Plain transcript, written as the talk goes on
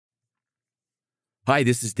Hi,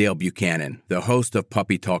 this is Dale Buchanan, the host of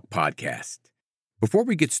Puppy Talk Podcast. Before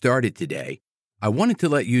we get started today, I wanted to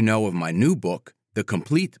let you know of my new book, The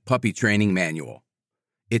Complete Puppy Training Manual.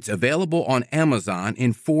 It's available on Amazon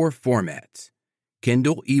in 4 formats: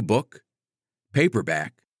 Kindle ebook,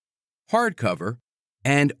 paperback, hardcover,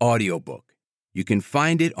 and audiobook. You can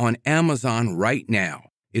find it on Amazon right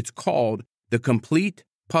now. It's called The Complete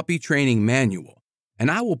Puppy Training Manual,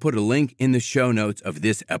 and I will put a link in the show notes of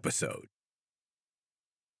this episode.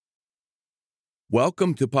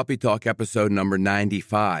 Welcome to Puppy Talk episode number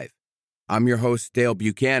 95. I'm your host, Dale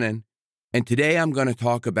Buchanan, and today I'm going to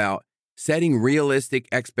talk about setting realistic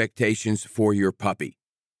expectations for your puppy.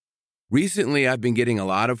 Recently, I've been getting a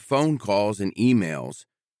lot of phone calls and emails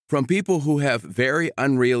from people who have very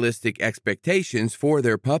unrealistic expectations for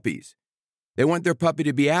their puppies. They want their puppy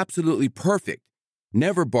to be absolutely perfect,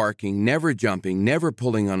 never barking, never jumping, never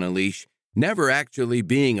pulling on a leash, never actually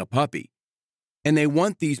being a puppy. And they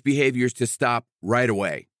want these behaviors to stop right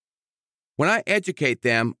away. When I educate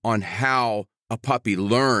them on how a puppy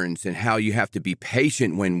learns and how you have to be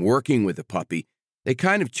patient when working with a puppy, they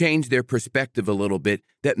kind of change their perspective a little bit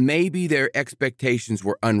that maybe their expectations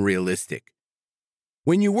were unrealistic.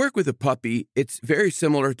 When you work with a puppy, it's very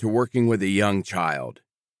similar to working with a young child.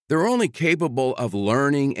 They're only capable of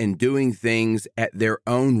learning and doing things at their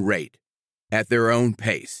own rate, at their own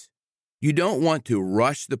pace. You don't want to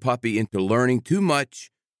rush the puppy into learning too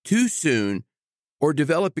much, too soon, or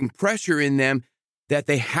developing pressure in them that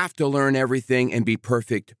they have to learn everything and be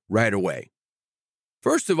perfect right away.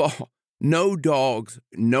 First of all, no dogs,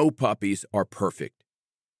 no puppies are perfect.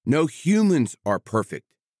 No humans are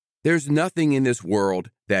perfect. There's nothing in this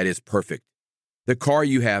world that is perfect. The car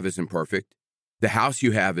you have isn't perfect. The house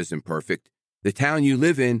you have isn't perfect. The town you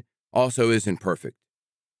live in also isn't perfect.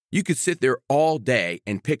 You could sit there all day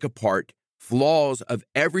and pick apart flaws of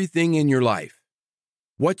everything in your life.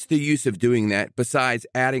 What's the use of doing that besides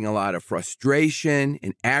adding a lot of frustration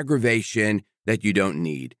and aggravation that you don't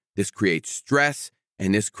need? This creates stress,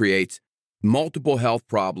 and this creates multiple health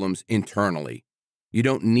problems internally. You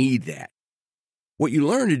don't need that. What you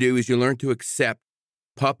learn to do is you learn to accept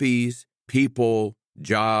puppies, people,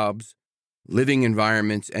 jobs, living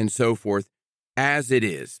environments, and so forth as it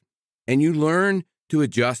is. And you learn to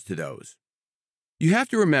adjust to those. You have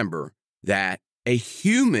to remember that a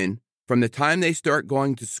human, from the time they start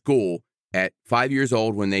going to school at 5 years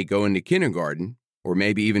old when they go into kindergarten, or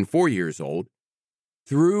maybe even 4 years old,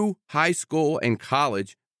 through high school and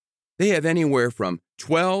college, they have anywhere from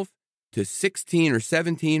 12 to 16 or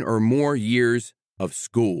 17 or more years of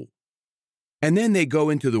school. And then they go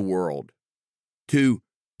into the world to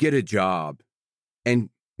get a job and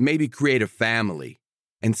maybe create a family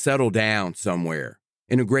and settle down somewhere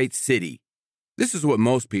in a great city. This is what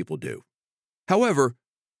most people do. However,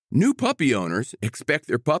 new puppy owners expect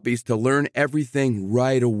their puppies to learn everything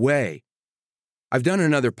right away. I've done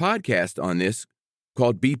another podcast on this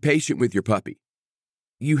called Be Patient with Your Puppy.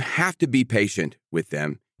 You have to be patient with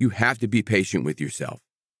them. You have to be patient with yourself.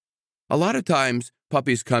 A lot of times,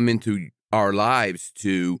 puppies come into our lives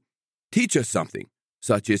to teach us something,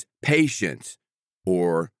 such as patience,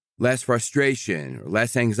 or less frustration, or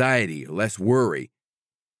less anxiety, or less worry.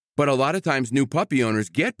 But a lot of times, new puppy owners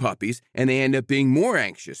get puppies, and they end up being more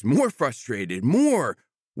anxious, more frustrated, more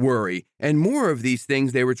worry, and more of these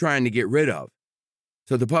things they were trying to get rid of.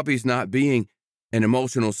 So the puppy's not being an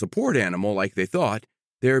emotional support animal like they thought.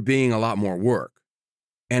 They're being a lot more work.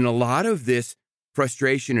 And a lot of this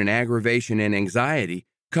frustration and aggravation and anxiety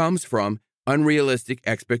comes from unrealistic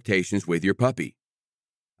expectations with your puppy.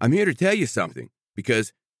 I'm here to tell you something,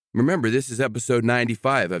 because remember, this is episode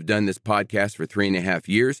 95. I've done this podcast for 3.5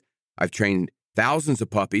 years. I've trained thousands of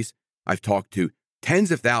puppies. I've talked to tens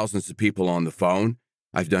of thousands of people on the phone.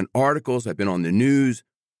 I've done articles. I've been on the news.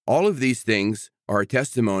 All of these things are a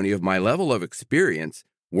testimony of my level of experience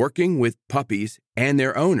working with puppies and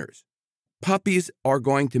their owners. Puppies are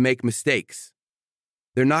going to make mistakes.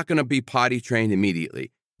 They're not going to be potty trained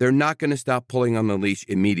immediately. They're not going to stop pulling on the leash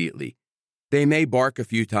immediately. They may bark a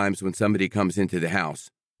few times when somebody comes into the house.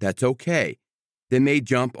 That's okay. They may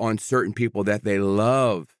jump on certain people that they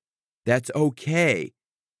love. That's okay.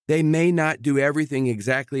 They may not do everything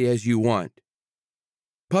exactly as you want.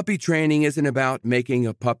 Puppy training isn't about making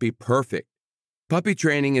a puppy perfect. Puppy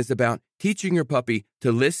training is about teaching your puppy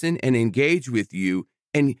to listen and engage with you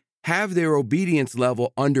and have their obedience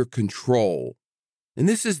level under control. And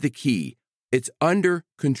this is the key. It's under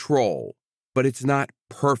control, but it's not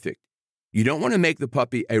perfect. You don't want to make the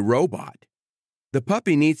puppy a robot. The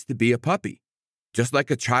puppy needs to be a puppy, just like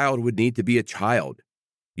a child would need to be a child.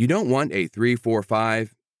 You don't want a 3, 4,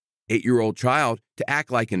 5, 8-year-old child to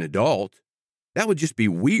act like an adult. That would just be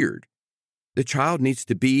weird. The child needs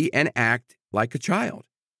to be and act like a child.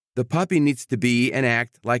 The puppy needs to be and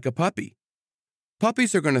act like a puppy.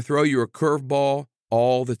 Puppies are going to throw you a curveball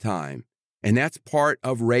all the time, and that's part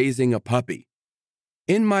of raising a puppy.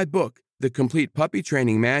 In my book, The Complete Puppy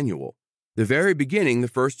Training Manual, the very beginning, the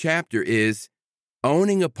first chapter is,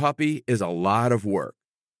 owning a puppy is a lot of work,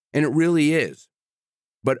 and it really is.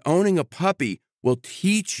 But owning a puppy will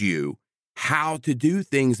teach you how to do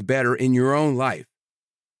things better in your own life,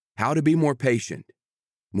 how to be more patient,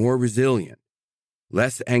 more resilient,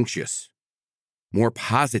 less anxious, more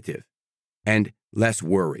positive, and less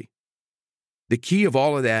worry. The key of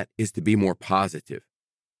all of that is to be more positive.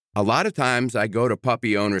 A lot of times I go to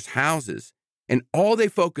puppy owners' houses and all they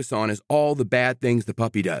focus on is all the bad things the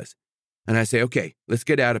puppy does. And I say, okay, let's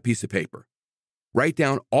get out a piece of paper. Write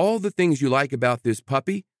down all the things you like about this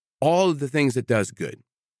puppy, all of the things it does good.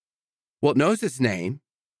 Well, it knows its name.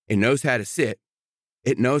 It knows how to sit.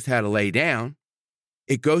 It knows how to lay down.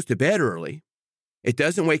 It goes to bed early. It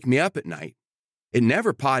doesn't wake me up at night. It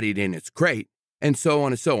never pottied in its crate, and so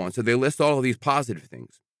on and so on. So they list all of these positive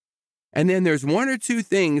things. And then there's one or two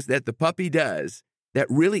things that the puppy does that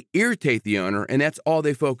really irritate the owner, and that's all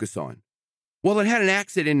they focus on. Well, it had an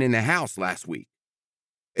accident in the house last week.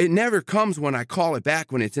 It never comes when I call it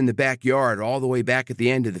back when it's in the backyard, all the way back at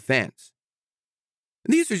the end of the fence.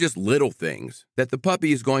 And these are just little things that the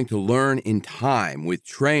puppy is going to learn in time with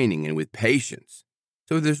training and with patience.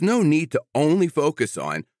 So there's no need to only focus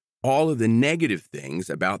on all of the negative things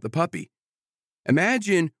about the puppy.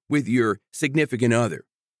 Imagine with your significant other,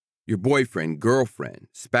 your boyfriend, girlfriend,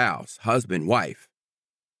 spouse, husband, wife,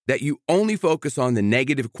 that you only focus on the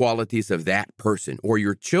negative qualities of that person or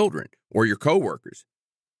your children or your coworkers.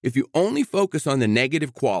 If you only focus on the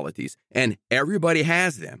negative qualities, and everybody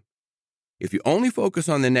has them, if you only focus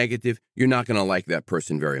on the negative, you're not going to like that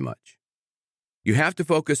person very much. You have to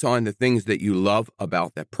focus on the things that you love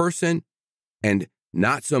about that person and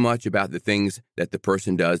not so much about the things that the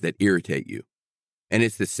person does that irritate you. And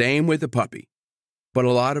it's the same with the puppy. But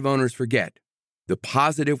a lot of owners forget the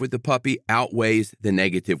positive with the puppy outweighs the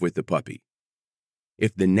negative with the puppy.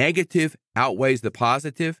 If the negative outweighs the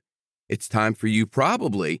positive, it's time for you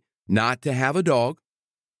probably not to have a dog,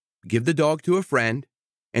 give the dog to a friend,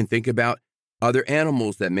 and think about other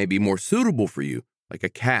animals that may be more suitable for you, like a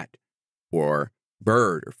cat or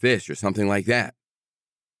bird or fish or something like that.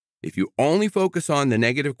 If you only focus on the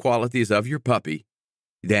negative qualities of your puppy,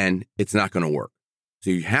 then it's not going to work. So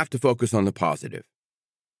you have to focus on the positive.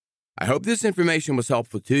 I hope this information was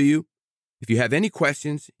helpful to you. If you have any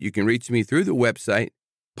questions, you can reach me through the website,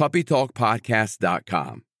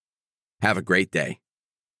 puppytalkpodcast.com. Have a great day.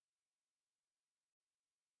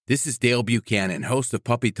 This is Dale Buchanan, host of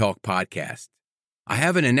Puppy Talk Podcast. I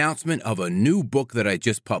have an announcement of a new book that I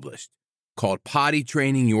just published called Potty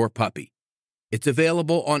Training Your Puppy. It's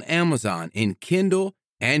available on Amazon in Kindle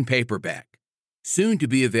and paperback, soon to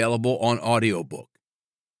be available on audiobook.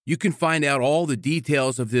 You can find out all the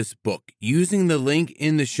details of this book using the link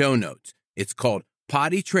in the show notes. It's called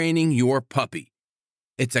Potty Training Your Puppy.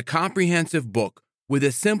 It's a comprehensive book with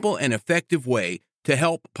a simple and effective way to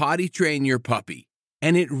help potty train your puppy,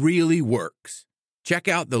 and it really works. Check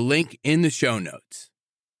out the link in the show notes.